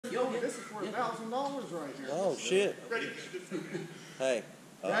This is for $1,000 right here. Oh, shit. Hey,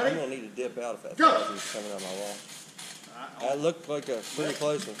 I'm going to need to dip out if that Go. is coming out my wall. That looked like a pretty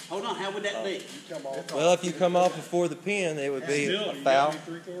close one. Hold on, how would that be? Well, if you come off before the pin, it would be a foul.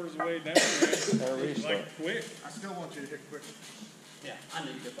 Three-quarters of the way down there. Or a restart. Like quick. I still want you to hit quicker. Yeah, I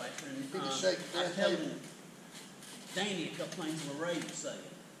need to go faster. And, He can shake I was that telling table. Danny a couple things on the radio saying.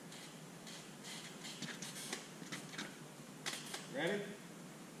 Ready?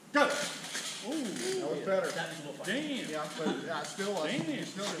 Go! Ooh, that was better. That was a little fast. Damn. Yeah, but I still didn't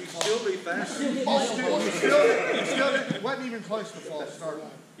fall. Still be faster. It wasn't even close to false start.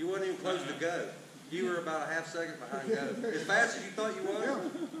 You wasn't even close to go. You were about a half second behind go. As fast as you thought you Yeah.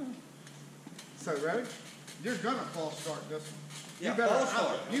 was. So ready? You're gonna false start this one. Yeah, You better, false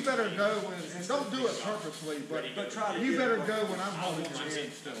start. you better go when, and don't do it purposely, but try to you get better it. go when I'm holding your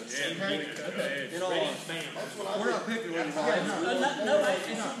hand still. Okay? In all honesty, we're not picking on you. No, it's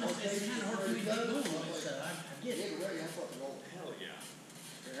kind of hard for me to get going with it, so I get it.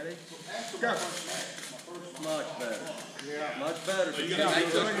 Ready? After Go. my first match, my first Much better. Yeah. Much better. You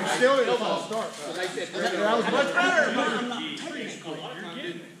still didn't false start though. That was much better. I'm not taking it quick.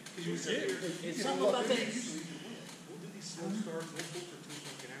 It's something about that.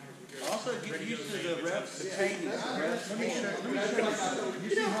 Also, get used to the reps containing the reps. Let me show you. You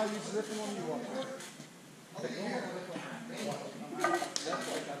see how you zip them when you walk?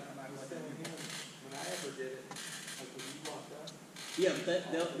 Yeah, but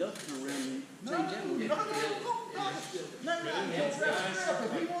they'll come around and change that one.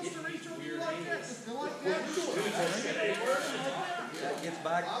 If he wants to reach over you like that, just go like that. That gets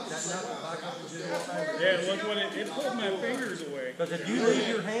back, that knuckle back up to the Yeah, look what it pulled my fingers away. Because if you leave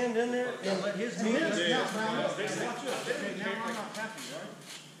your hand in there and let his hand Now I'm not happy, right?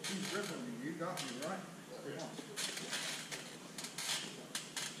 He's ripping me. You got me, right? Come on.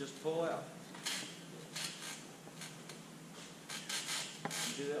 just pull out.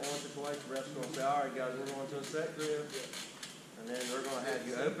 You do that once or twice, the ref's going to say, all right, guys, we're going to a set grip. And then they're going to have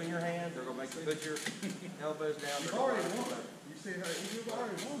you open your hand. They're going to make you put your elbows down. You've already won. You see how you've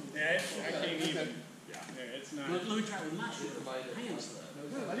already won. Yeah, I can't even. Yeah, it's not. Let me try with my hands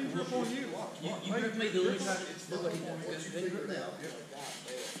though. I didn't rip on you. Watch. You grip me the little do what he does.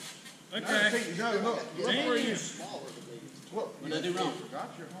 Okay. No, look. Look where you. Look. What I do wrong? Got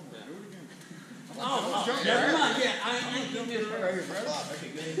your homework. Do it again. Oh, never mind. Yeah, I ain't gonna get it. Ready, ready? Okay,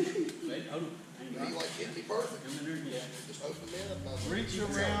 good. Wait, hold on. Be like hit me perfect. Come in there, yeah. Just open it up. and I was like, Reach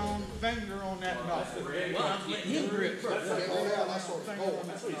around, finger on that knot. Well, I'm letting him grip first. "Get all out, that's sort of cold."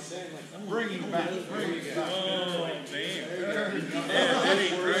 Bring him back. Bring him back. Oh, damn.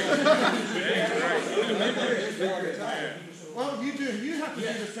 Yeah, Well, you do. You have to do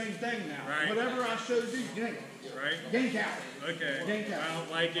the same thing now. Right. Whatever I showed you, yank. right? Yank out. Okay. Yank out. I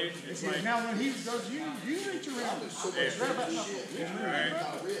don't like it. It's like, Now when he does you reach around. Grab that knuckle. right.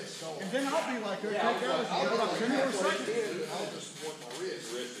 My wrist. And then I'll be like, okay, guys, you got about 10 more seconds. I'll just work my wrist.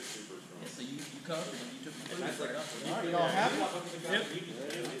 Yeah, so you covered it. You took the foot right off. All right, y'all happy? Yep.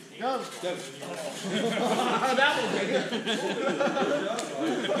 Go. That was good.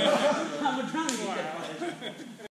 I'm trying to get that.